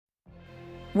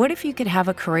What if you could have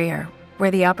a career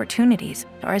where the opportunities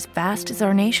are as vast as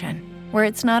our nation, where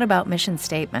it's not about mission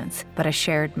statements, but a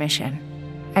shared mission?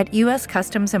 At U.S.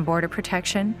 Customs and Border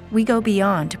Protection, we go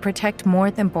beyond to protect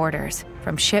more than borders.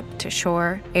 From ship to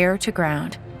shore, air to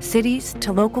ground, cities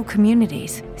to local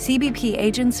communities, CBP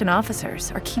agents and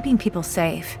officers are keeping people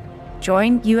safe.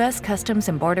 Join U.S. Customs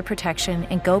and Border Protection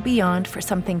and go beyond for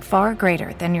something far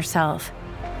greater than yourself.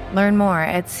 Learn more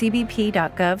at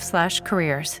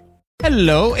cbp.gov/careers.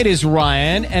 Hello, it is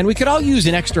Ryan, and we could all use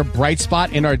an extra bright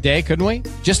spot in our day, couldn't we?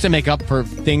 Just to make up for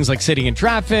things like sitting in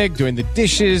traffic, doing the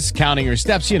dishes, counting your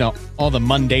steps, all the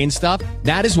mundane stuff.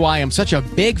 That is why I'm such a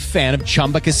big fan of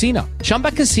Chumba Casino.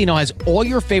 Chumba Casino has all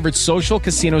your favorite social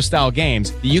casino-style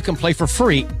games that you can play for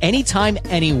free anytime,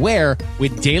 anywhere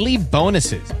with daily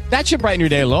bonuses. That should brighten your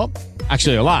day a little.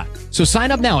 Actually, a lot. So sign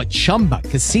up now at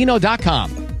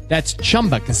ChumbaCasino.com. That's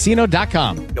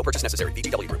ChumbaCasino.com. No purchase necessary.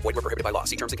 VGW Group. Void where prohibited by law.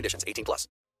 See terms and conditions. 18+.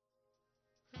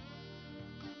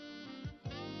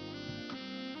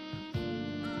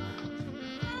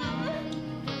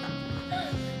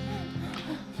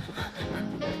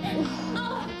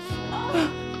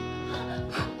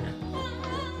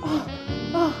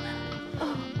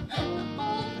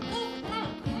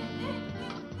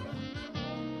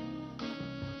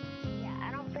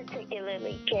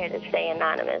 Care to stay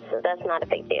anonymous, so that's not a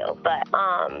big deal. But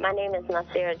my name is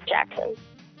Nasira Jackson.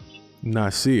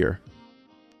 Nasira.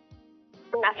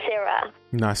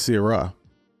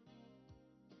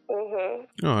 Mm-hmm.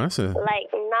 Oh, that's a... Like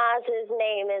Nas's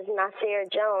name is Nasir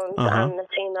Jones. I'm the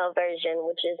female version,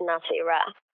 which is Nasira.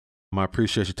 I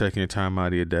appreciate you taking your time out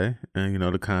of your day and,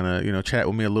 to kind of, chat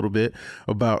with me a little bit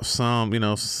about some,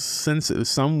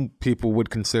 some people would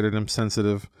consider them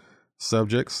sensitive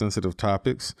subjects, sensitive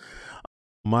topics.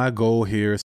 My goal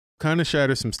here is kind of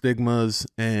shatter some stigmas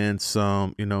and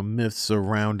some, myths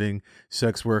surrounding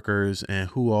sex workers and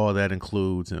who all that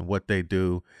includes and what they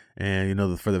do and,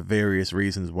 for the various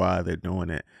reasons why they're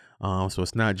doing it. So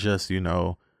it's not just,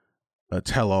 a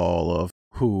tell-all of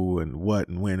who and what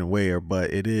and when and where,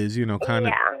 but it is, kind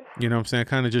of, what I'm saying,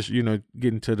 kind of just,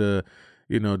 getting to the,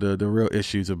 the real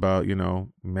issues about,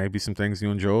 maybe some things you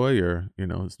enjoy or,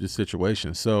 the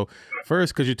situation. So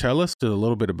first, could you tell us a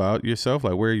little bit about yourself?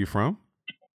 Like, where are you from?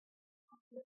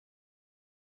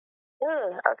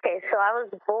 Okay, so I was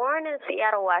born in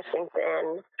Seattle,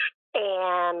 Washington,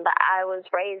 and I was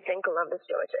raised in Columbus,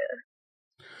 Georgia.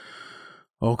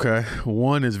 Okay.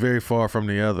 One is very far from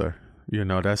the other.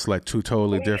 That's like two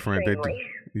totally different.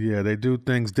 They do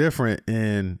things different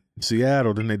in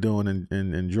Seattle than they do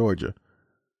in Georgia.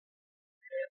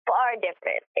 Far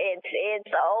different.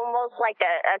 It's almost like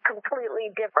a completely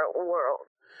different world.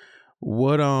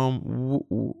 What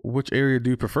which area do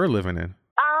you prefer living in?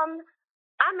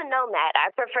 I'm a nomad. I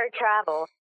prefer travel.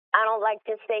 I don't like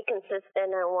to stay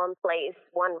consistent in one place,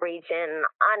 one region.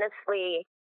 Honestly,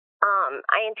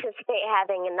 I anticipate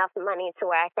having enough money to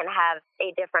where I can have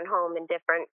a different home in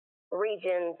different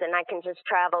regions, and I can just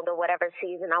travel to whatever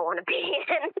season I want to be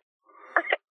in.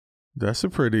 That's a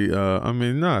pretty.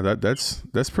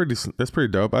 That's pretty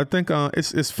dope. I think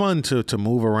it's fun to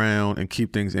move around and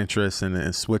keep things interesting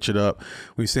and switch it up.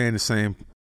 When you stay in the same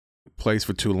place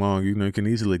for too long, you can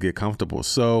easily get comfortable.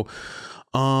 So,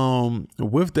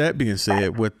 with that being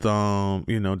said, with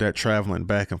that traveling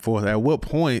back and forth, at what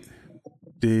point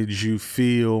did you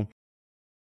feel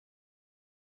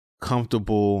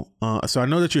comfortable? So I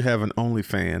know that you have an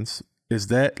OnlyFans. Is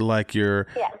that like your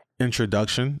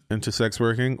introduction into sex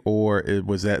working, or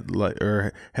was that like,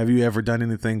 or have you ever done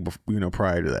anything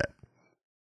prior to that?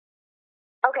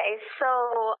 Okay,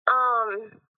 so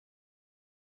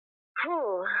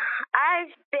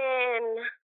I've been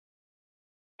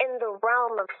in the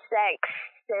realm of sex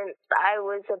since I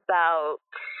was about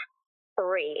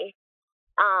 3.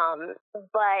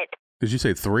 But did you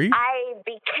say 3? I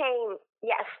became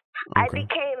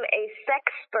a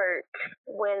sexpert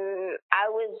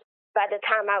by the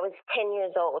time I was 10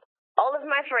 years old. All of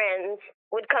my friends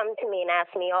would come to me and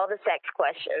ask me all the sex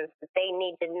questions that they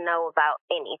needed to know about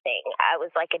anything. I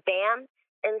was like a damn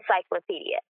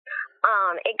encyclopedia.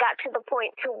 It got to the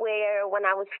point to where when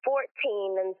I was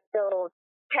 14 and still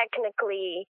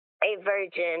technically a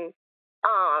virgin,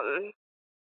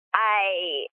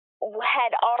 I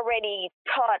had already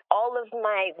taught all of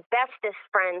my bestest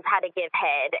friends how to give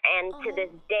head, and to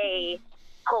this day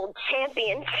hold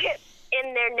championships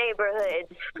in their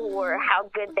neighborhoods for how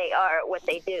good they are at what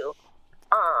they do.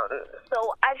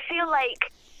 So I feel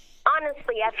like,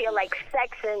 honestly,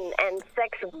 sex and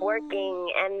sex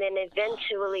working and then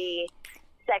eventually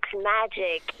sex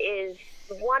magic is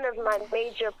one of my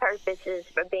major purposes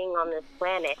for being on this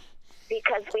planet.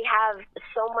 because we have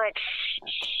so much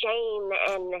shame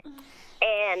and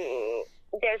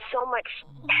there's so much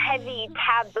heavy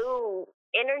taboo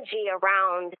energy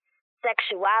around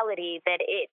sexuality that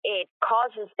it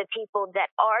causes the people that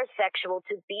are sexual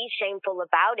to be shameful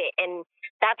about it, and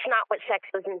that's not what sex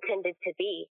was intended to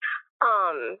be.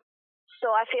 So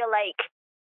I feel like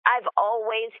I've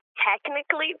always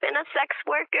technically been a sex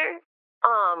worker,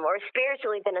 or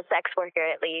spiritually been a sex worker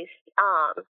at least,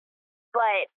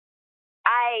 but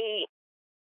I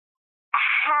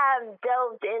have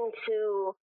delved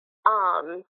into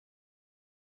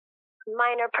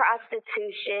minor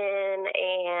prostitution,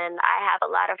 and I have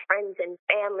a lot of friends and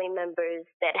family members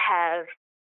that have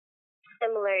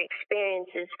similar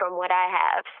experiences from what I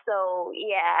have. So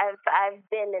yeah, I've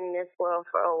been in this world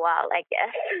for a while, I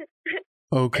guess.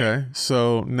 Okay,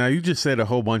 so now you just said a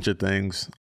whole bunch of things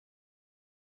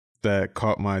that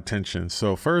caught my attention.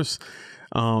 So first,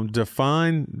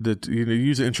 define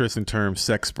use an interesting term,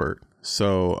 sexpert.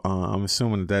 So I'm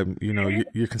assuming that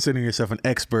you're considering yourself an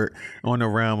expert on the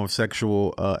realm of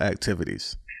sexual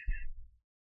activities.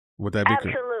 Would that be correct?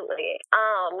 Absolutely.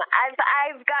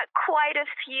 I've got quite a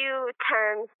few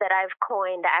terms that I've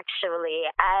coined. Actually,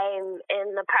 I'm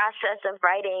in the process of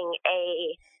writing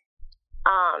a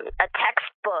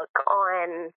textbook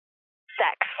on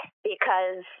sex,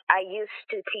 because I used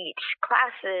to teach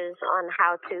classes on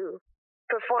how to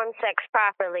perform sex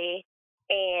properly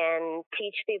and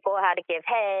teach people how to give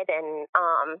head and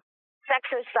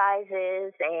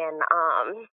exercises and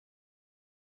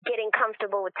getting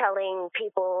comfortable with telling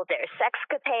people their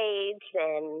sexcapades,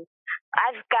 and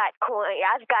I've got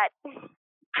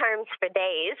terms for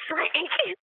days.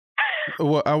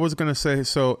 Well, I was gonna say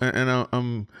so, and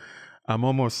I'm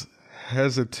almost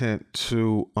hesitant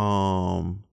to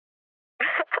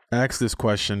ask this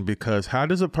question, because how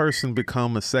does a person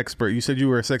become a sexpert? You said you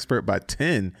were a sexpert by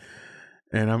 10,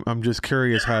 and I'm just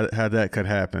curious how that could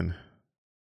happen.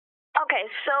 Okay,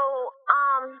 so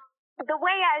the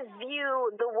way I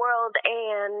view the world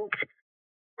and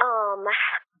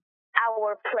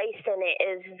our place in it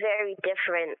is very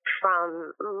different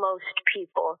from most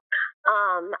people.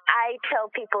 I tell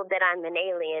people that I'm an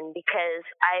alien because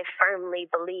I firmly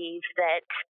believe that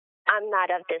I'm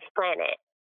not of this planet.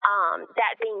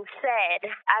 That being said,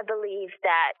 I believe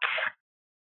that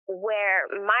where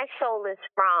my soul is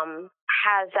from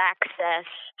has access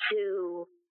to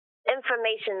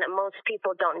information that most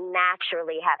people don't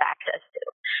naturally have access to.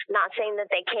 Not saying that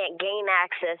they can't gain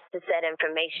access to said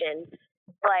information,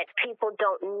 but people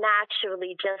don't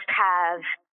naturally just have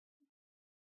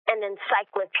an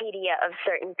encyclopedia of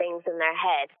certain things in their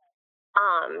head.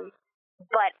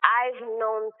 But I've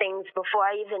known things before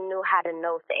I even knew how to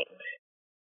know things,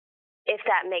 if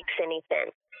that makes any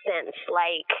sense.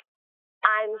 Like,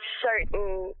 I'm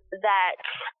certain that,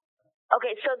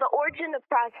 okay, so the origin of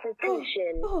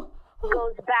prostitution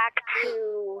goes back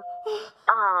to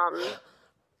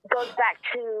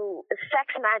sex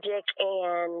magic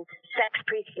and sex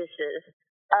priestesses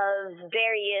of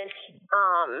various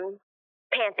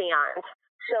pantheons.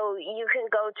 So you can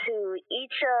go to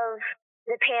each of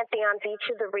the pantheons, each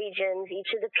of the regions, each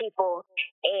of the people,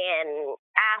 and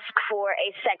ask for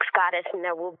a sex goddess, and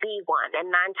there will be one.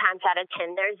 And 9 times out of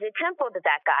 10, there's a temple to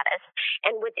that goddess.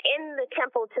 And within the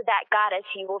temple to that goddess,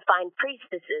 you will find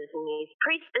priestesses. And these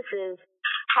priestesses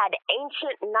had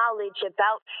ancient knowledge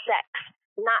about sex,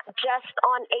 not just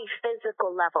on a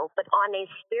physical level, but on a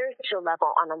spiritual level,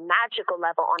 on a magical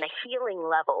level, on a healing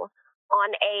level,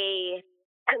 on a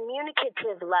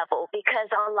communicative level. Because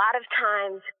a lot of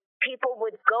times, people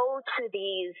would go to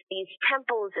these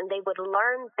temples and they would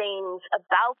learn things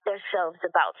about themselves,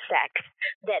 about sex,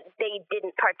 that they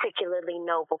didn't particularly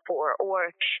know before,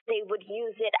 or they would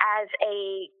use it as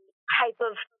a type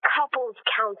of couples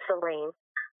counseling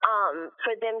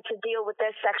for them to deal with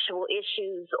their sexual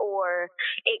issues, or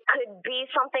it could be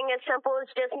something as simple as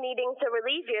just needing to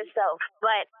relieve yourself.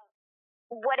 But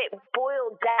what it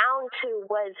boiled down to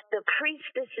was the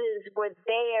priestesses were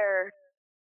there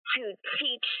to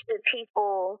teach the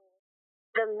people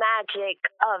the magic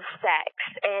of sex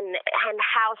and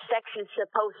how sex is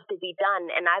supposed to be done.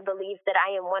 And I believe that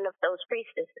I am one of those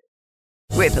priestesses.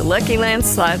 With the Lucky Land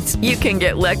Slots, you can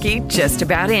get lucky just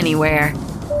about anywhere.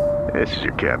 This is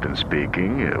your captain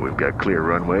speaking. We've got clear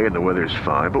runway and the weather's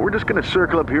fine, but we're just going to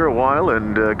circle up here a while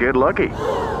and get lucky.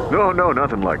 No,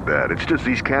 nothing like that. It's just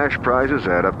these cash prizes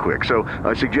add up quick. So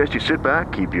I suggest you sit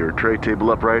back, keep your tray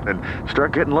table upright, and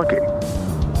start getting lucky.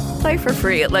 Play for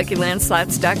free at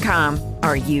LuckyLandSlots.com.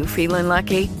 Are you feeling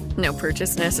lucky? No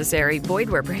purchase necessary. Void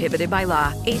where prohibited by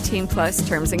law. 18+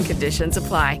 terms and conditions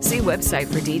apply. See website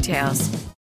for details.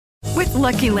 With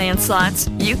Lucky Land Slots,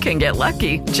 you can get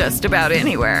lucky just about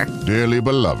anywhere. Dearly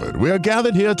beloved, we are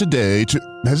gathered here today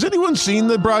to... Has anyone seen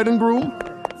the bride and groom?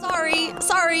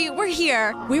 Sorry, we're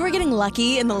here. We were getting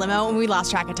lucky in the limo and we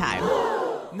lost track of time.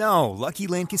 No, Lucky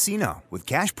Land Casino, with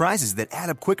cash prizes that add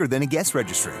up quicker than a guest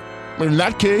registry. In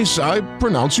that case, I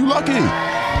pronounce you lucky.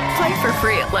 Play for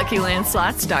free at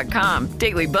LuckyLandSlots.com.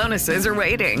 Daily bonuses are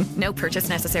waiting. No purchase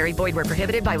necessary. Void where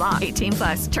prohibited by law.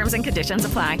 18+. Terms and conditions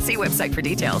apply. See website for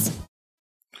details.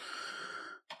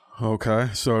 Okay,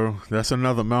 so that's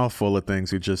another mouthful of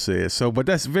things you just said. So, but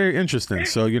that's very interesting.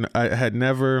 So, I had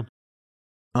never,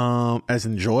 as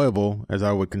enjoyable as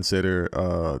I would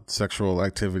consider sexual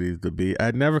activity to be,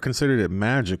 I'd never considered it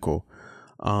magical.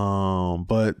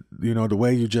 But the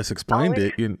way you just explained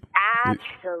it,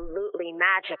 absolutely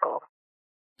magical.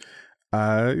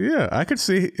 Yeah, I could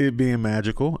see it being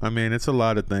magical. I mean, it's a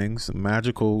lot of things.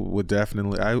 Magical would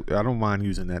definitely, I don't mind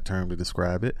using that term to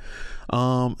describe it.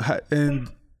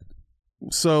 And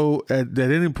so at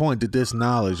any point did this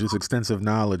extensive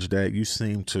knowledge that you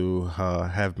seem to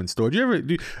have been stored,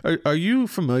 are you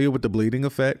familiar with the bleeding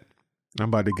effect?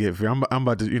 I'm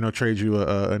about to trade you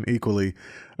an equally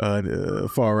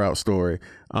far out story.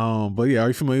 But yeah, are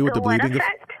you familiar with the bleeding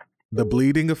effect? The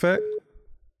bleeding effect?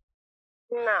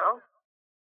 No.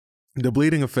 The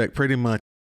bleeding effect, pretty much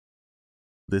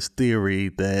this theory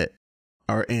that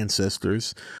our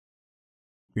ancestors,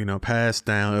 passed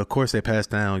down. Of course, they passed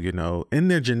down, in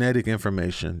their genetic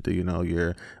information,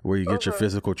 where you get your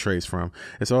physical traits from.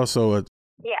 It's also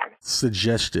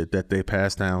suggested that they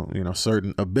pass down,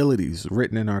 certain abilities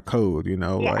written in our code,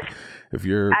 like if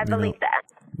you're, I believe that.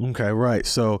 Okay, right.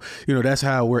 So, that's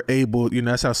how we're able,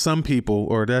 that's how some people,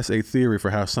 or that's a theory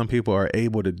for how some people are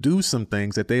able to do some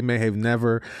things that they may have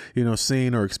never,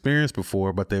 seen or experienced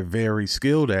before, but they're very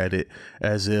skilled at it,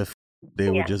 as if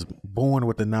they were just born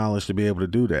with the knowledge to be able to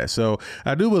do that. So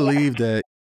I do believe that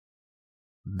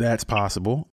that's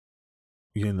possible.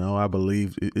 I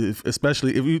believe,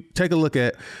 especially if you take a look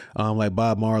at like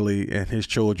Bob Marley and his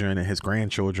children and his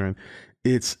grandchildren,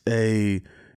 they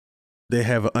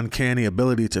have an uncanny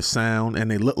ability to sound, and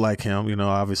they look like him.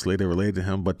 Obviously they're related to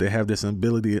him, but they have this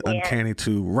ability, uncanny,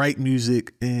 to write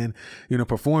music and,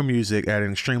 perform music at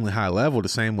an extremely high level, the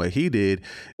same way he did.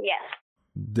 Yes.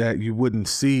 That you wouldn't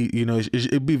see,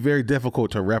 it'd be very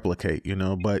difficult to replicate,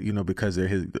 but, because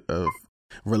they're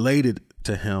related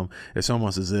to him, it's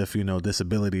almost as if, this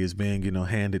ability is being,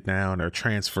 handed down or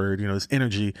transferred, this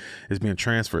energy is being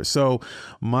transferred. So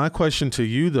my question to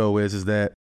you, though, is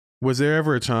that, was there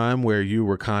ever a time where you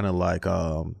were kind of like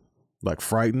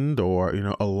frightened or,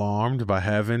 alarmed by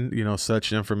having,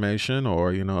 such information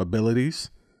or, abilities?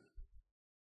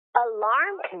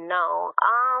 Alarmed? No.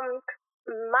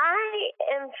 My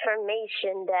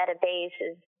information database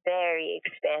is very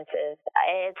expansive.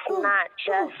 It's not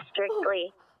just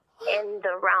strictly in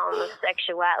the realm of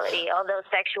sexuality, although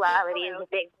sexuality is a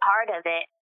big part of it.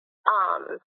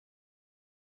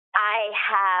 I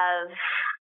have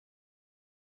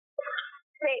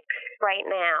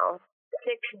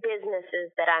six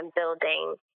businesses that I'm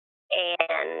building,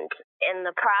 and in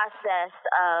the process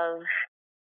of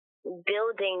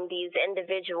building these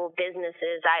individual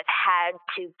businesses, I've had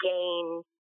to gain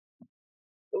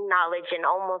knowledge in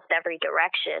almost every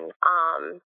direction.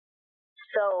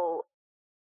 So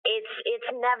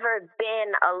it's never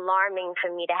been alarming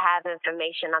for me to have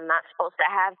information I'm not supposed to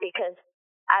have, because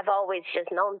I've always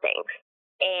just known things.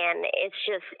 And it's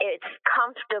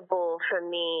comfortable for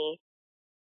me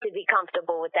to be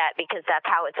comfortable with that, because that's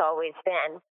how it's always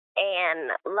been.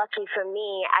 And lucky for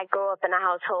me, I grew up in a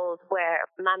household where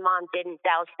my mom didn't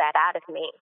douse that out of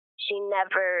me. She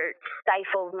never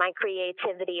stifled my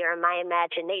creativity or my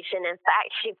imagination. In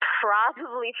fact, she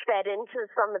probably fed into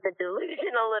some of the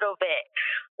delusion a little bit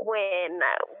when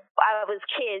I was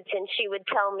kids, and she would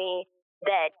tell me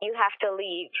that you have to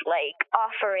leave like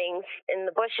offerings in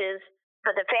the bushes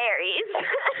for the fairies.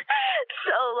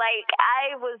 So like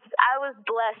I was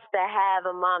blessed to have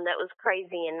a mom that was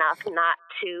crazy enough not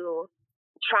to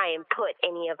try and put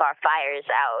any of our fires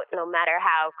out, no matter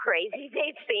how crazy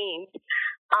they seemed.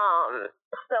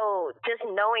 So just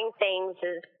knowing things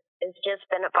is just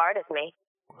been a part of me.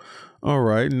 All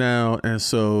right. Now, and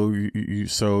so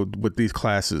so with these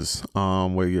classes,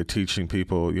 where you're teaching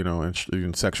people,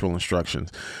 in sexual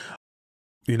instructions,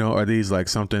 are these like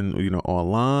something,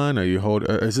 online, or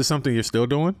is this something you're still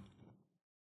doing?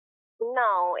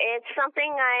 No, it's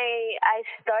something I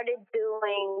started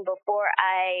doing before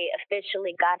I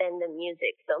officially got into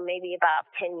music. So maybe about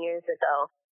 10 years ago.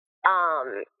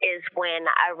 is when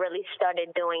I really started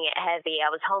doing it heavy.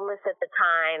 I was homeless at the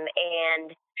time,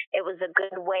 and it was a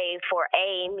good way for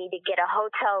me to get a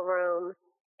hotel room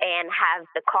and have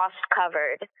the cost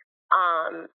covered,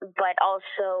 but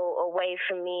also a way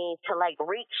for me to like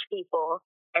reach people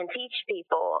and teach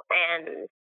people. And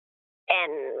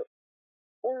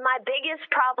my biggest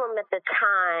problem at the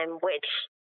time, which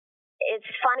it's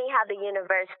funny how the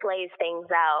universe plays things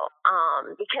out,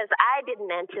 because I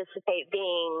didn't anticipate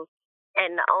being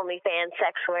an OnlyFans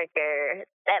sex worker,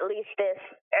 at least this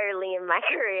early in my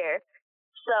career.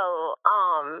 So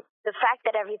the fact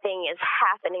that everything is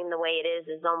happening the way it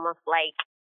is almost like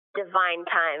divine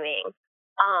timing.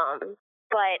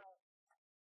 But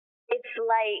it's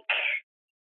like,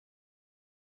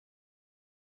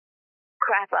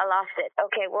 crap, I lost it.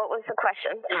 Okay, what was the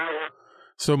question?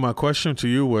 So my question to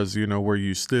you was, were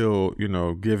you still,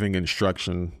 giving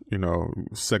instruction,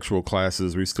 sexual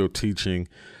classes? Were you still teaching?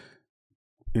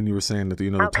 And you were saying that,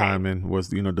 the timing was,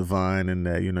 divine, and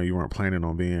that, you weren't planning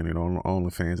on being, on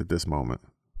OnlyFans at this moment.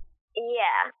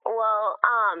 Yeah. Well,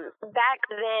 back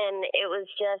then it was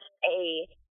just a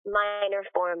minor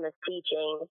form of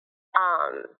teaching.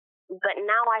 But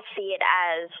now I see it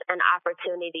as an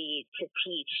opportunity to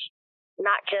teach,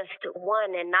 not just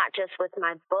one and not just with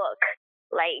my book.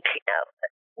 Like,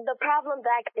 the problem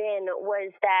back then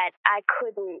was that I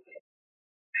couldn't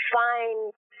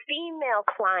find female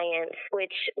clients,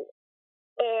 which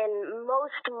in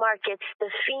most markets, the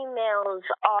females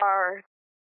are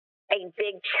a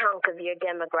big chunk of your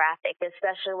demographic,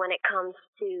 especially when it comes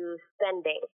to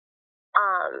spending.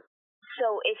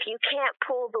 So if you can't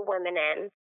pull the women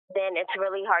in, then it's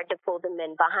really hard to pull the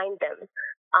men behind them.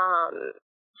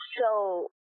 So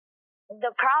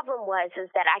the problem was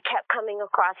that I kept coming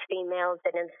across females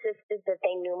that insisted that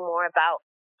they knew more about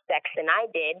sex than I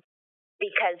did,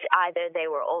 because either they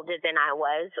were older than I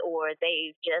was or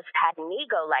they just had an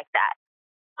ego like that.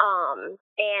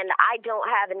 And I don't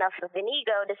have enough of an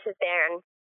ego to sit there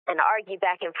and argue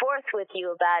back and forth with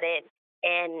you about it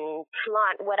and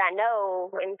flaunt what I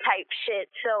know and type shit.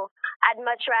 So I'd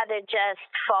much rather just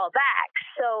fall back.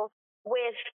 So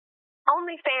with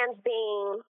OnlyFans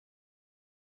being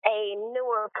a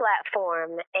newer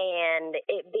platform and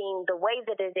it being the way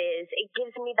that it is, it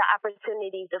gives me the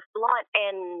opportunity to flaunt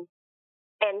and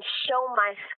show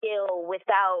my skill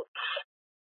without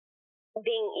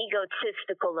being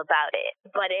egotistical about it.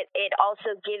 But it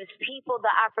also gives people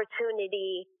the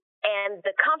opportunity and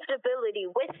the comfortability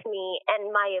with me and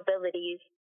my abilities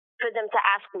for them to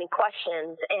ask me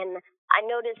questions. And I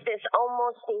noticed this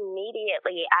almost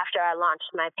immediately after I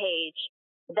launched my page,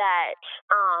 that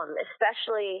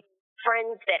especially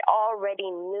friends that already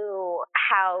knew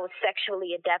how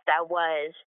sexually adept I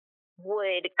was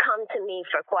would come to me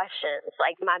for questions.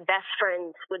 Like, my best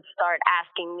friends would start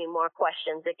asking me more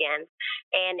questions again.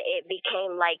 And it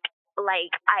became like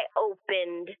I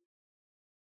opened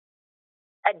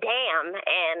a dam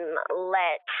and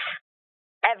let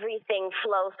everything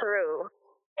flow through.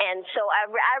 And so I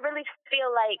really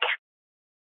feel like,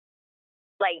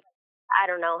 I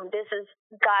don't know, this is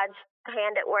God's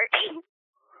hand at work.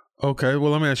 Okay,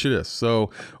 well, let me ask you this.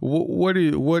 So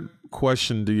what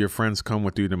question do your friends come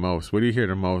with you the most? What do you hear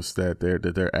the most that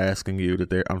they're asking you that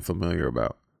they're unfamiliar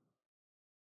about?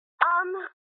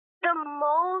 The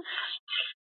most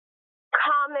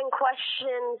common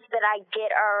questions that I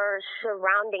get are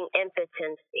surrounding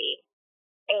impotency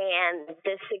and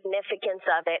the significance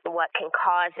of it, what can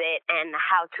cause it, and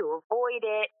how to avoid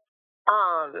it.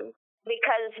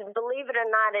 Because believe it or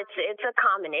not, it's a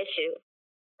common issue.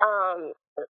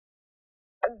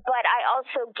 But I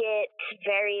also get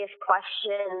various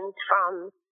questions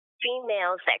from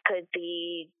females that could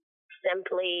be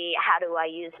simply, how do I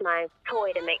use my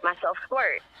toy to make myself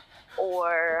squirt?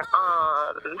 Or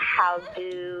how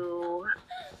do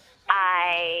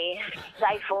I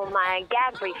stifle my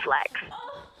gag reflex?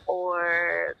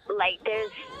 Or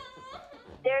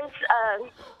there's a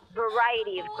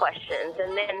variety of questions.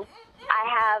 And then I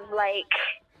have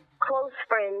close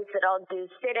friends that I'll do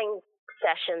sitting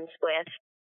sessions with,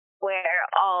 where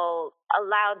I'll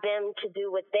allow them to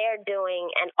do what they're doing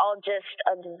and I'll just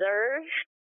observe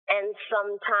and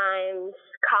sometimes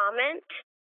comment,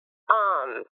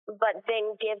 but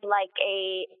then give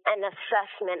an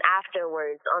assessment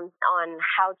afterwards on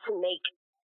how to make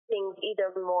things either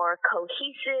more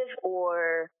cohesive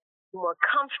or more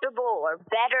comfortable or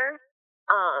better.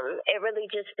 It really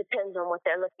just depends on what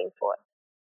they're looking for.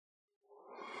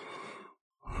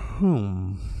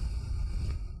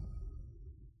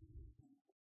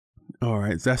 All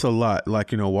right, that's a lot.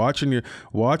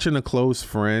 Watching a close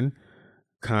friend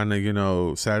kind of, you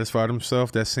know, satisfied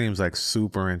himself, that seems like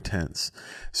super intense.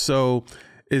 So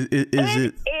is it is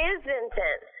intense.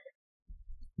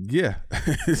 Yeah,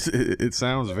 it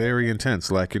sounds very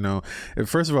intense. Like, you know,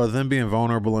 first of all, them being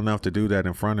vulnerable enough to do that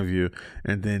in front of you,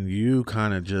 and then you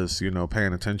kind of just, you know,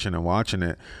 paying attention and watching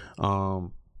it.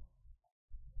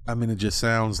 I mean, it just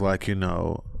sounds like, you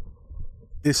know,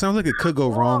 it sounds like it could go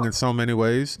wrong in so many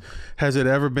ways. Has it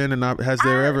ever been has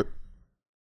there ever?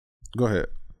 Go ahead.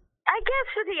 I guess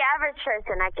for the average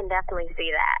person, I can definitely see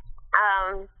that.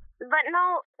 But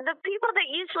no, the people that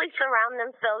usually surround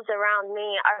themselves around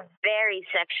me are very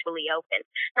sexually open.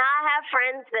 Now, I have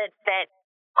friends that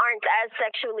aren't as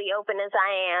sexually open as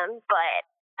I am, but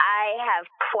I have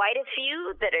quite a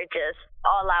few that are just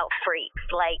all-out freaks.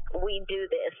 Like, we do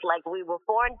this. Like, we were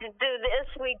born to do this.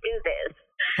 We do this.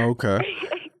 Okay.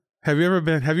 Have you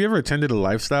ever attended a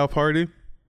lifestyle party?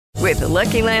 With the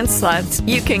Lucky Land Slots,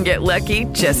 you can get lucky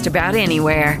just about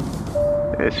anywhere.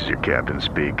 This is your captain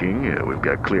speaking. We've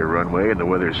got clear runway and the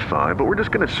weather's fine, but we're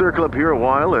just going to circle up here a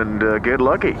while and get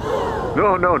lucky.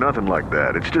 No, nothing like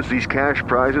that. It's just these cash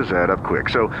prizes add up quick.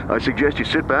 So I suggest you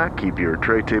sit back, keep your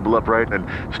tray table upright, and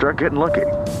start getting lucky.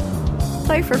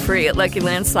 Play for free at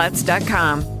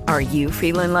LuckyLandSlots.com. Are you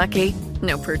feeling lucky?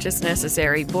 No purchase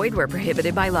necessary. Void where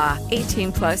prohibited by law.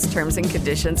 18+ terms and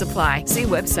conditions apply. See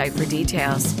website for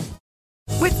details.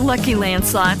 With Lucky Land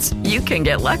Slots, you can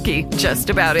get lucky just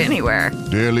about anywhere.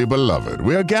 Dearly beloved,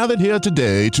 we are gathered here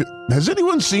today to... Has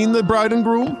anyone seen the bride and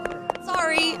groom?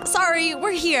 Sorry,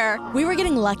 we're here. We were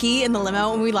getting lucky in the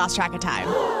limo and we lost track of time.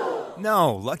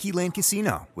 No, Lucky Land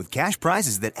Casino, with cash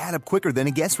prizes that add up quicker than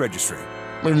a guest registry.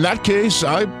 In that case,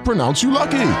 I pronounce you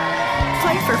lucky.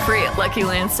 Play for free at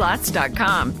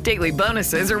LuckyLandSlots.com. Daily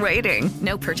bonuses are waiting.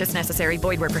 No purchase necessary.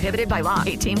 Void where prohibited by law.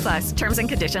 18+. Terms and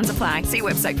conditions apply. See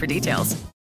website for details.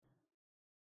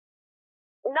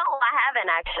 No, I haven't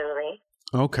actually.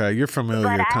 Okay, you're familiar.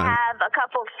 But I have a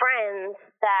couple friends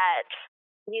that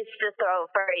used to throw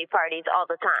furry parties all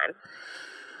the time.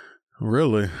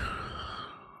 Really?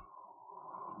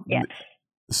 Yes.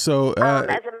 So, as a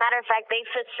matter of fact, they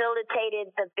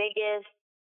facilitated the biggest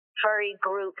furry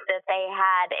group that they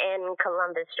had in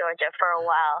Columbus, Georgia for a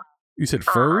while. You said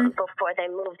furry? Before they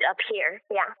moved up here,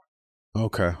 yeah.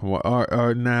 Okay.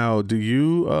 Well, now, do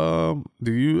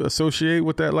you associate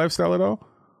with that lifestyle at all?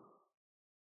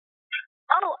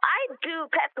 Oh, I do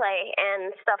pet play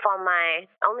and stuff on my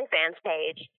OnlyFans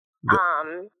page.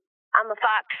 I'm a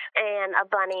fox and a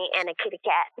bunny and a kitty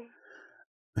cat.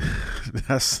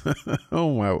 That's oh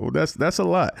wow, that's a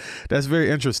lot. That's very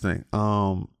interesting.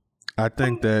 I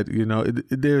think that, you know,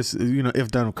 there's, you know, if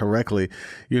done correctly,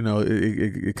 you know,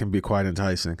 it can be quite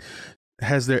enticing.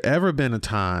 Has there ever been a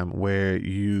time where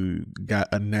you got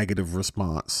a negative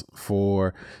response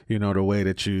for, you know, the way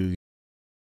that you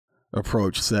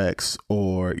approach sex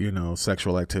or, you know,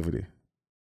 sexual activity?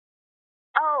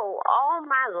 Oh, all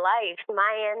my life,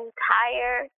 my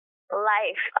entire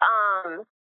life.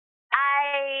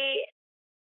 I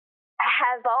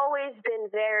have always been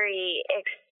very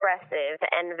expressive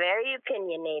and very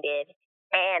opinionated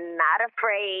and not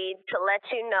afraid to let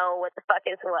you know what the fuck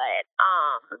is what.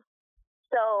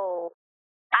 So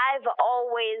I've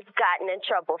always gotten in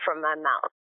trouble from my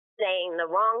mouth, saying the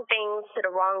wrong things to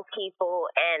the wrong people,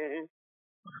 and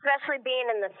especially being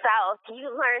in the South, you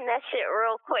learn that shit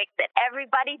real quick, that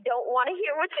everybody don't want to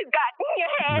hear what you got in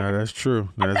your head. No, that's true.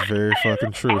 That's very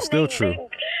fucking true. Still true.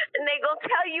 And they gonna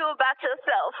tell you about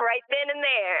yourself right then and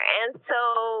there. And so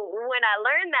when I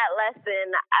learned that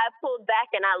lesson, I pulled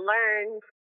back and I learned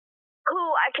who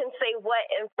I can say what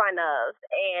in front of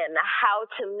and how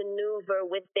to maneuver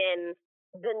within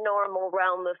the normal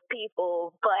realm of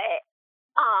people. But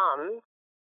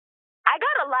I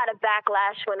got a lot of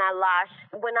backlash when I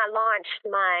launched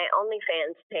my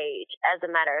OnlyFans page, as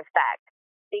a matter of fact,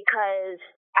 because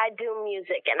I do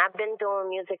music and I've been doing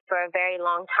music for a very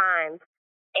long time,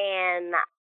 and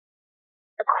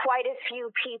quite a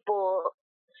few people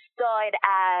saw it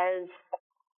as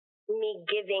me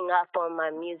giving up on my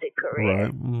music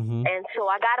career. Right. Mm-hmm. And so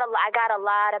I got a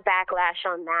lot of backlash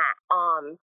on that.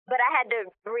 But I had to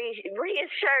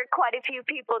reassure quite a few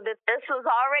people that this was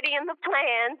already in the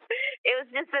plans. It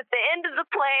was just at the end of the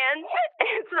plans.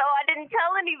 And so I didn't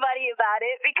tell anybody about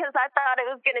it because I thought it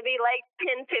was going to be like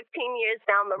 10, 15 years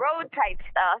down the road type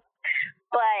stuff.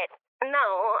 But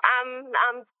no,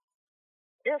 I'm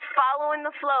just following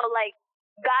the flow. Like,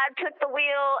 God took the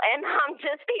wheel and I'm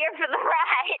just here for the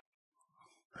ride.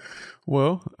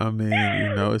 Well, I mean,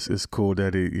 you know, it's cool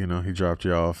that he dropped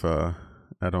you off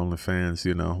at OnlyFans,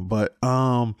 you know. But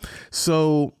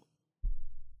so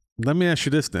let me ask you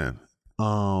this then.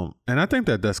 And I think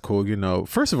that that's cool. You know,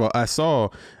 first of all, I saw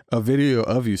a video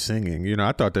of you singing. You know,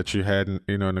 I thought that you had,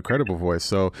 you know, an incredible voice.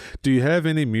 So do you have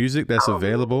any music that's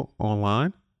available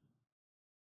online?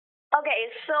 Okay,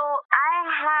 so I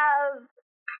have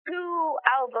 2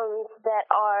 albums that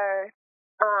are,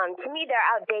 to me, they're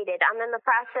outdated. I'm in the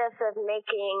process of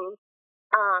making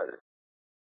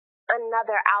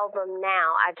another album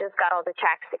now. I just got all the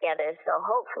tracks together, so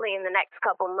hopefully in the next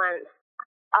couple months,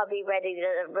 I'll be ready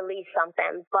to release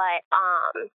something. But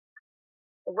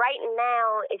right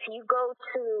now, if you go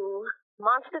to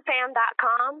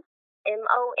monstafam.com,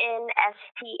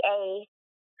 MONSTA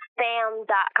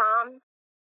fam.com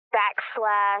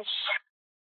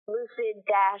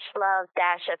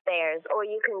 /Lucid-Love-Affairs, or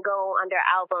you can go under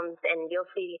albums and you'll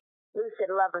see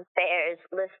Lucid Love Affairs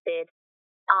listed.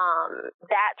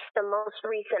 That's the most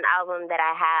recent album that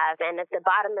I have, and at the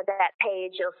bottom of that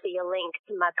page you'll see a link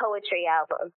to my poetry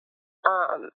album.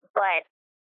 But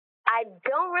I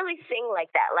don't really sing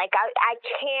like that. Like I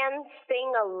can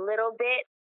sing a little bit,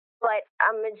 but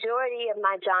a majority of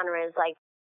my genre is like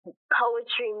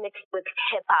poetry mixed with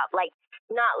hip hop. Like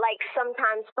not like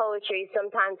sometimes poetry,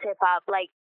 sometimes hip hop.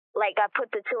 Like I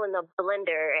put the two in the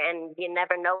blender, and you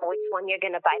never know which one you're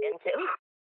gonna bite into.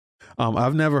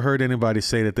 I've never heard anybody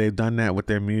say that they've done that with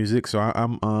their music, so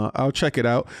I'll check it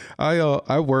out.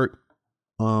 I work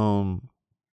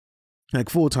like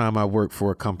full time. I work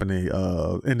for a company,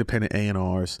 independent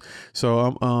A&Rs.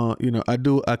 So you know, I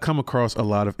come across a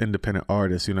lot of independent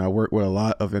artists. You know, I work with a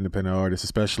lot of independent artists,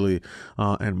 especially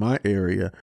in my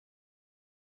area,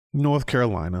 North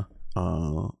Carolina.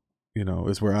 You know,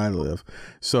 is where I live.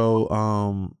 So,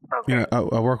 you know,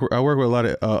 I work with a lot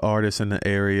of artists in the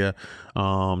area,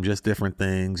 just different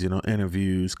things, you know,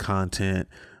 interviews, content,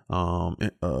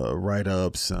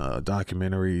 write-ups,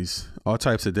 documentaries, all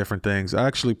types of different things. I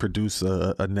actually produce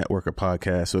a network of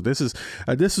podcasts. So this is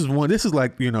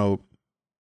like, you know,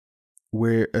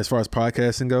 where, as far as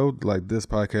podcasting go, like this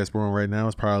podcast we're on right now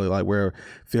is probably like where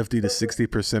 50 to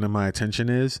 60% of my attention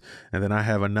is. And then I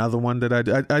have another one that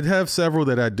I have several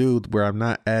that I do where I'm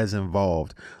not as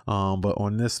involved. But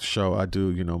on this show, I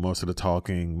do, you know, most of the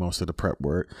talking, most of the prep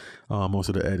work, most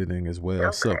of the editing as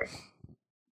well. Okay.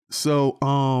 So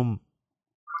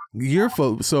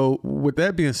with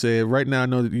that being said, right now, I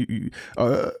know that you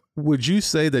would you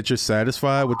say that you're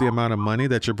satisfied with the amount of money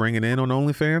that you're bringing in on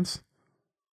OnlyFans?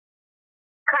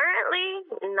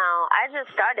 No, I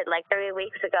just started like 3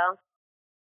 weeks ago.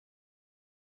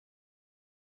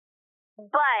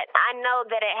 But I know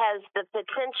that it has the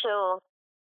potential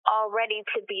already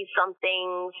to be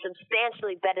something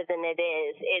substantially better than it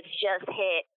is. It's just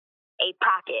hit a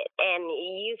pocket. And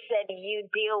you said you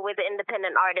deal with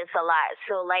independent artists a lot.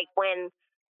 So like when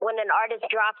an artist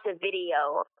drops a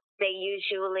video, they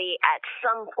usually at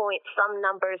some point, some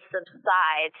number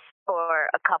subsides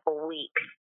for a couple weeks.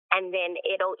 And then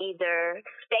it'll either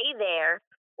stay there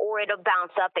or it'll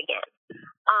bounce up again.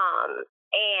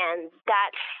 And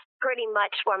that's pretty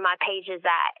much where my page is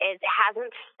at. It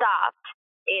hasn't stopped.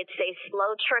 It's a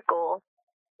slow trickle,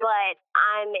 but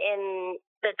I'm in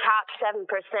the top 7%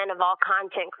 of all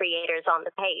content creators on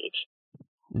the page.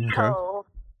 Okay. So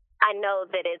I know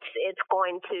that it's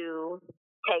going to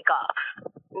take off.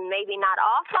 Maybe not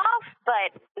off,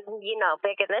 but, you know,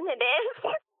 bigger than it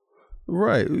is.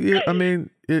 Right. Yeah. I mean,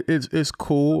 it's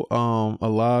cool. A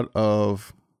lot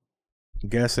of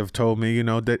guests have told me, you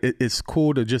know, that it's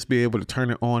cool to just be able to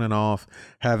turn it on and off,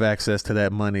 have access to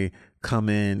that money come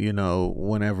in, you know,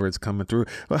 whenever it's coming through.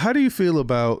 But how do you feel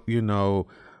about, you know,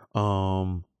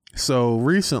 so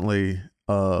recently,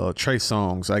 Trey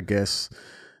Songz, I guess,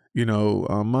 you know,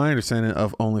 my understanding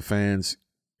of OnlyFans,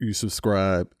 you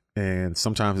subscribe. And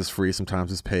sometimes it's free,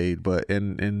 sometimes it's paid. But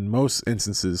in most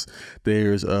instances,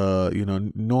 there's, you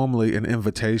know, normally an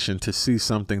invitation to see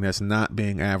something that's not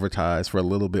being advertised for a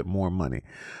little bit more money.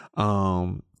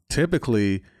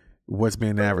 Typically, what's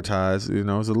being advertised, you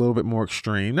know, is a little bit more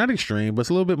extreme. Not extreme, but it's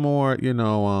a little bit more, you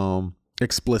know,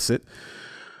 explicit.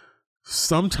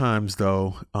 Sometimes,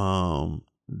 though,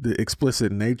 the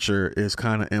explicit nature is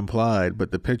kind of implied,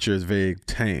 but the picture is very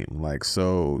tame. Like,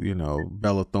 so, you know,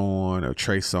 Bella Thorne or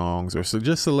Trey Songz or so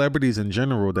just celebrities in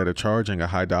general that are charging a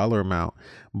high dollar amount,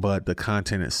 but the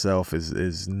content itself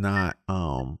is not,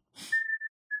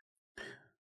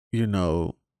 you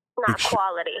know, not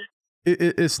quality.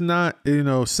 It's not, you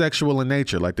know, sexual in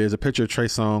nature. Like there's a picture of Trey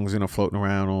Songz, you know, floating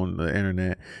around on the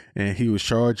internet, and he was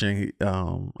charging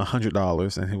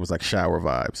 $100, and he was like shower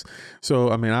vibes.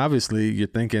 So I mean, obviously you're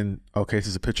thinking, okay, this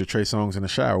is a picture of Trey Songz in the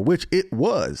shower, which it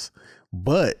was.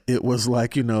 but it was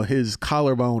like, you know, his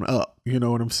collarbone up. You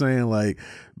know what I'm saying? Like,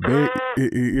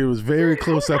 it was very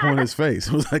close up on his face.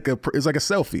 It was like a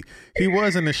selfie. He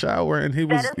was in the shower and he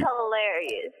was. That is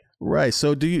hilarious. Right.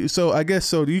 So do you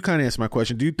kind of answer my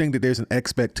question? Do you think that there's an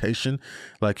expectation?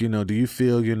 Like, you know, do you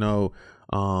feel, you know,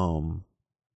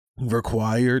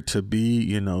 required to be,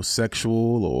 you know,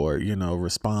 sexual or, you know,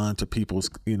 respond to people's,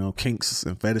 you know, kinks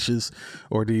and fetishes?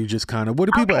 Or do you just kind of, what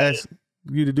do people ask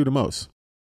you to do the most?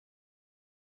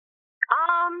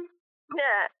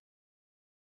 Yeah.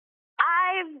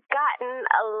 I've gotten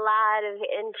a lot of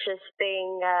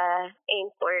interesting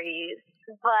inquiries,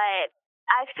 but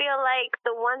I feel like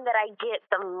the one that I get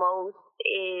the most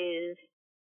is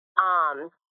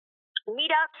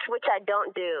meetups, which I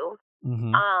don't do.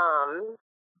 Mm-hmm.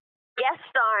 Guest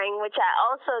starring, which I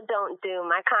also don't do.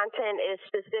 My content is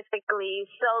specifically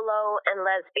solo and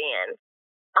lesbian.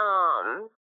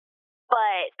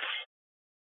 But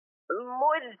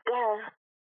more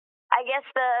I guess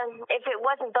if it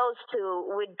wasn't those two,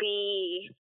 would be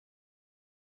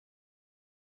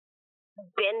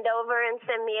bend over and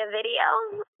send me a video.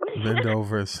 Bend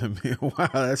over and send me. Wow,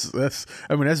 that's.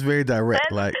 I mean, that's very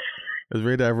direct. That's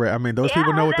very direct. I mean, those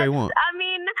people know what they want. I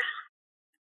mean,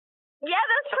 yeah,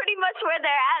 that's pretty much where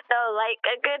they're at, though. Like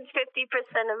a good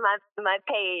 50% of my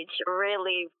page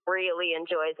really, really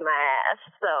enjoys my ass.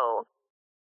 So,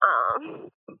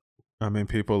 I mean,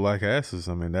 people like asses.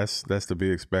 I mean, that's to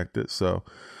be expected. So,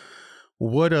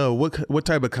 what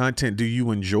type of content do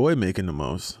you enjoy making the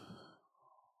most?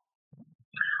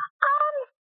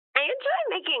 I enjoy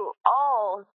making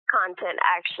all content.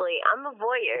 Actually, I'm a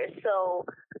voyeur, so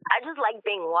I just like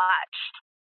being watched.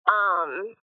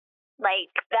 Like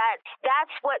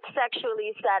that's what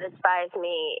sexually satisfies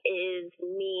me, is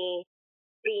me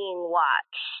being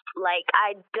watched. Like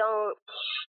I don't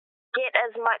get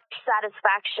as much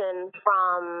satisfaction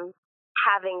from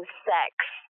having sex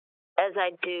as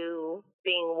I do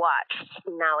being watched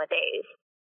nowadays.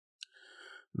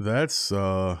 That's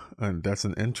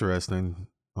an interesting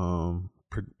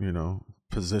you know,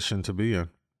 position to be in.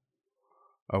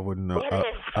 I wouldn't know.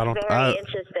 I don't. Very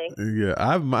interesting. Yeah,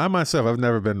 I myself, I've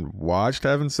never been watched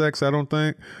having sex. I don't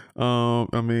think.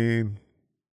 I mean,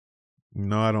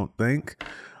 no, I don't think.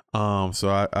 So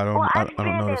I don't. Well, I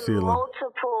don't know the feeling.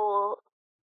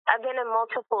 I've been in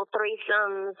multiple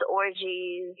threesomes,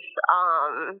 orgies,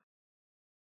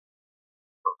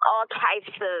 all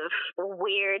types of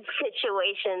weird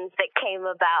situations that came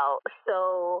about.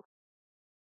 So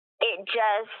it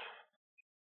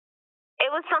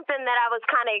was something that I was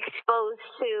kind of exposed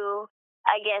to,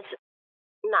 I guess,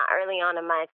 not early on in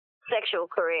my sexual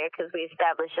career, because we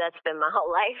established that's been my whole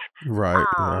life. Right.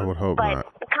 I would hope but not.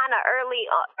 But kind of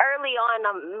early on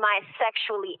my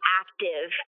sexually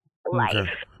active life.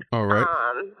 Okay. All right.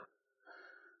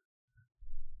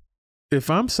 If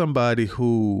I'm somebody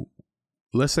who,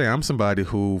 let's say I'm somebody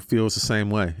who feels the same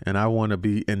way and I want to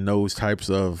be in those types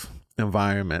of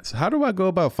environments, how do I go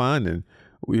about finding,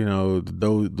 you know,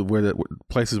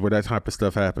 places where that type of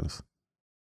stuff happens?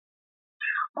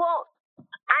 Well,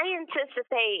 I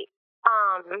anticipate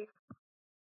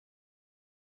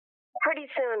pretty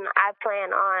soon I plan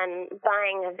on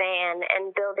buying a van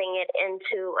and building it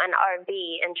into an RV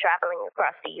and traveling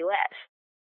across the U.S.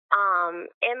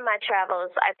 In my travels,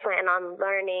 I plan on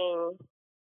learning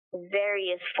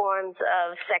various forms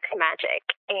of sex magic,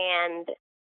 and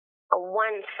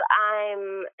once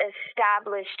I'm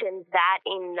established in that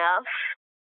enough,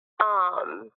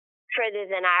 further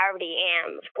than I already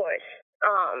am, of course,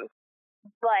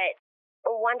 but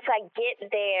once I get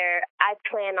there, I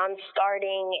plan on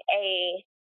starting a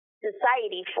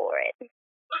society for it,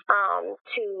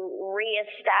 to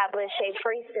reestablish a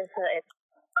priestesshood.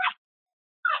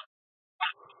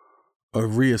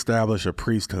 Reestablish a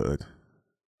priestesshood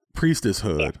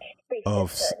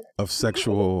Yes, of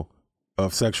sexual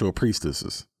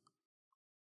priestesses.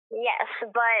 Yes,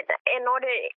 but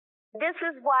this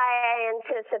is why I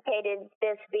anticipated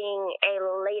this being a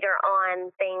later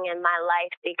on thing in my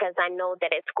life, because I know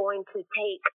that it's going to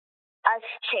take us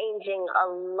changing a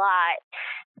lot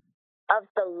of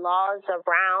the laws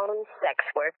around sex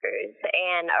workers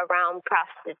and around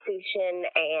prostitution,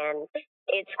 and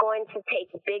it's going to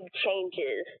take big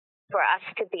changes for us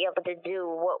to be able to do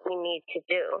what we need to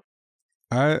do.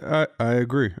 I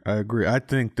agree. I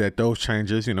think that those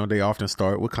changes, you know, they often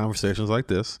start with conversations like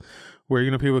this, where,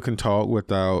 you know, people can talk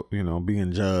without, you know,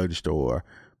 being judged or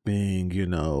being, you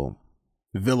know,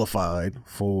 vilified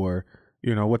for,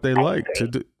 you know, what they like to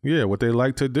do. Yeah, what they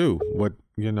like to do. What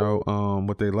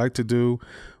they like to do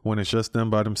when it's just them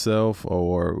by themselves,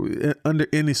 or under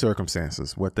any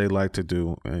circumstances, what they like to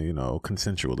do, you know,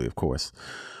 consensually, of course.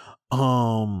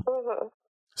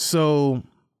 So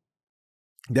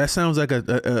that sounds like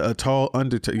a tall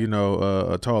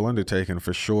undertaking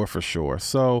for sure.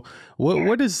 So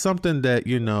what is something that,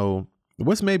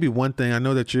 what's maybe one thing? I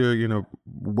know that you're,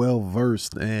 well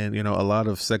versed in, a lot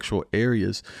of sexual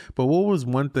areas, but what was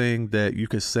one thing that you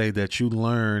could say that you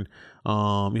learned,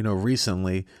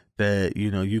 recently that,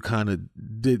 you kind of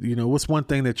did, what's one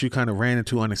thing that you kind of ran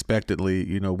into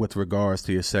unexpectedly, with regards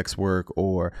to your sex work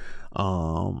or,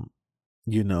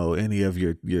 any of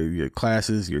your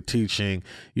classes, your teaching,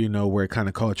 where it kind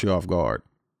of caught you off guard?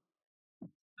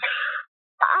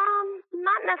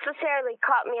 Not necessarily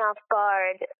caught me off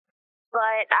guard,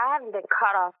 but I haven't been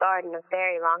caught off guard in a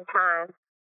very long time.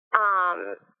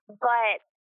 But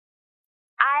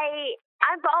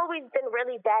I've always been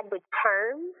really bad with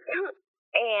terms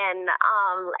and,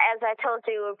 as I told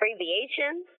you,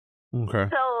 abbreviations. Okay.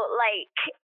 So,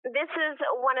 this is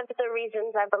one of the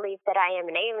reasons I believe that I am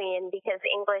an alien, because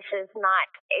English is not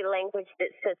a language that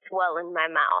sits well in my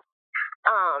mouth.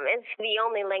 It's the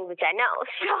only language I know.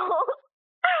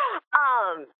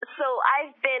 So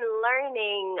I've been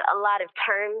learning a lot of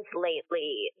terms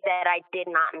lately that I did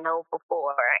not know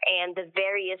before, and the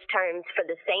various terms for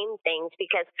the same things,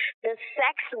 because the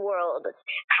sex world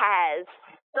has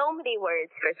so many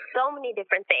words for so many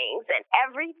different things, and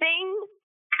everything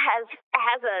has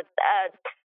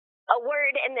a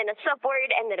word and then a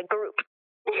subword and then a group.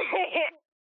 So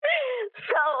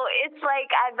it's like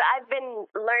I've been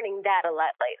learning that a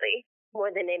lot lately,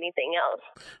 more than anything else.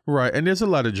 Right. And there's a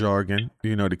lot of jargon,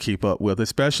 to keep up with,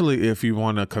 especially if you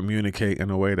want to communicate in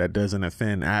a way that doesn't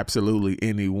offend absolutely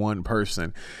any one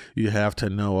person. You have to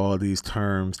know all these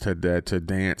terms to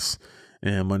dance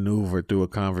and maneuver through a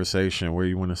conversation where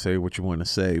you want to say what you want to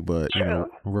say, but,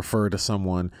 refer to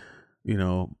someone,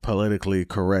 politically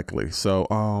correctly. So,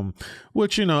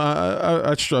 which,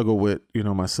 I struggle with,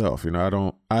 myself,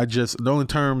 the only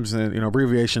terms and,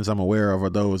 abbreviations I'm aware of are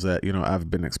those that, I've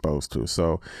been exposed to.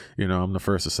 So, I'm the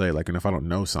first to say, if I don't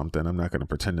know something, I'm not going to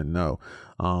pretend to know,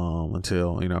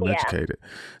 until, I'm educated.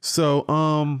 So,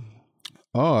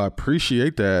 I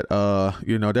appreciate that.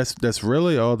 That's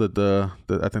really all that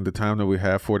I think the time that we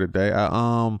have for today.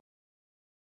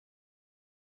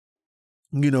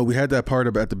 We had that part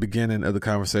at the beginning of the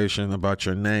conversation about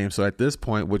your name. So at this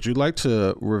point, would you like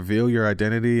to reveal your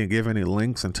identity and give any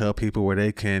links and tell people where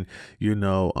they can,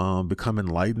 become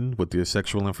enlightened with your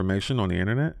sexual information on the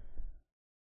internet?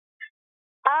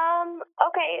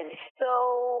 Okay,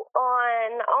 so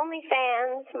on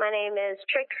OnlyFans, my name is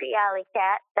Trixie Alley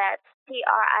Cat. That's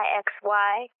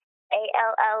TrixyAlley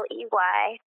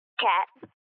Cat.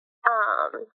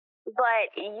 But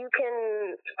you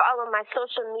can follow my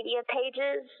social media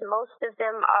pages. Most of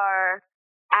them are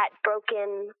at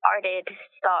Broken Arted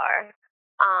Star.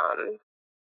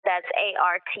 That's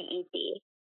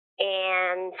ARTED.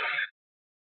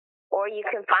 Or you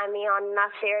can find me on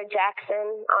Nasir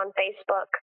Jackson on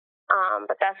Facebook.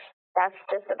 But that's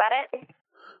just about it.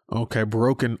 Okay,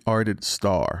 Broken Arted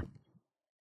Star.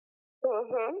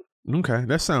 Mm-hmm. Okay,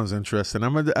 that sounds interesting.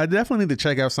 I definitely need to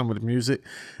check out some of the music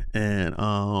and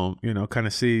kind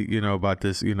of see about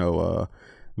this matchup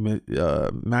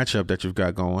that you've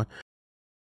got going.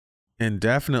 And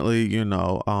definitely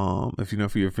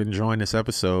if you've enjoying this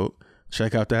episode,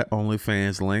 check out that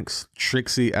OnlyFans links,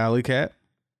 Trixie Alley Cat.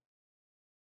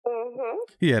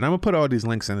 Yeah, and I'm gonna put all these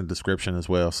links in the description as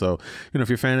well. So, if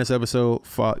you're a fan of this episode,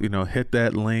 hit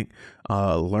that link,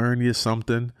 learn you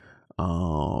something,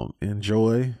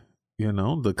 enjoy,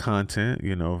 the content,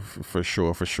 for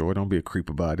sure. Don't be a creep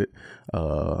about it.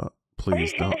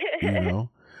 Please don't,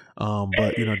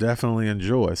 but, definitely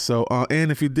enjoy. So,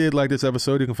 and if you did like this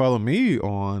episode, you can follow me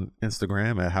on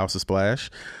Instagram at House of Splash.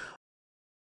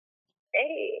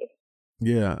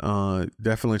 Yeah,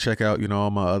 definitely check out, all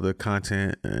my other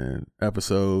content and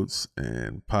episodes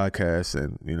and podcasts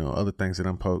and, other things that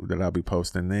I'll be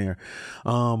posting there.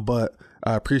 But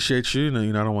I appreciate you.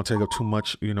 I don't want to take up too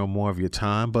much, more of your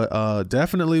time, but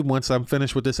definitely once I'm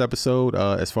finished with this episode,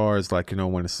 as far as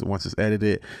once it's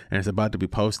edited and it's about to be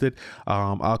posted,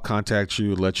 I'll contact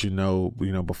you, let you know,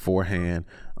 beforehand,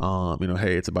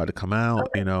 hey, it's about to come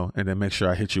out, and then make sure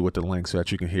I hit you with the link so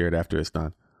that you can hear it after it's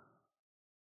done.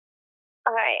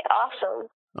 All right, awesome.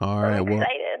 All right, I'm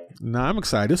excited. I'm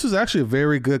excited. This was actually a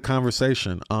very good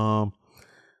conversation. It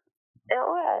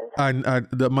was.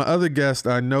 My other guests,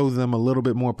 I know them a little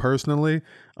bit more personally.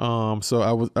 So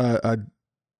I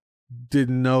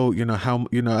didn't know, how,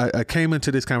 I came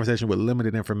into this conversation with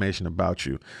limited information about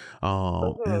you.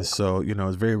 And so,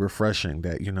 it's very refreshing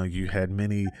that, you had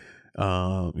many,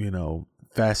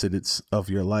 facets of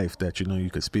your life that you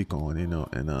could speak on,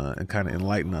 and kind of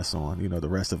enlighten us on, the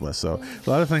rest of us. So a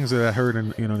lot of things that I heard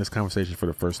in this conversation for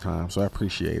the first time, so I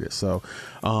appreciate it. So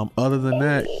other than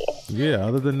that,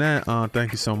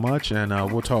 thank you so much, and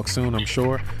we'll talk soon, I'm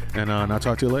sure, and I'll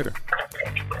talk to you later.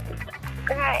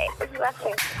 All right,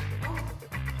 blessings.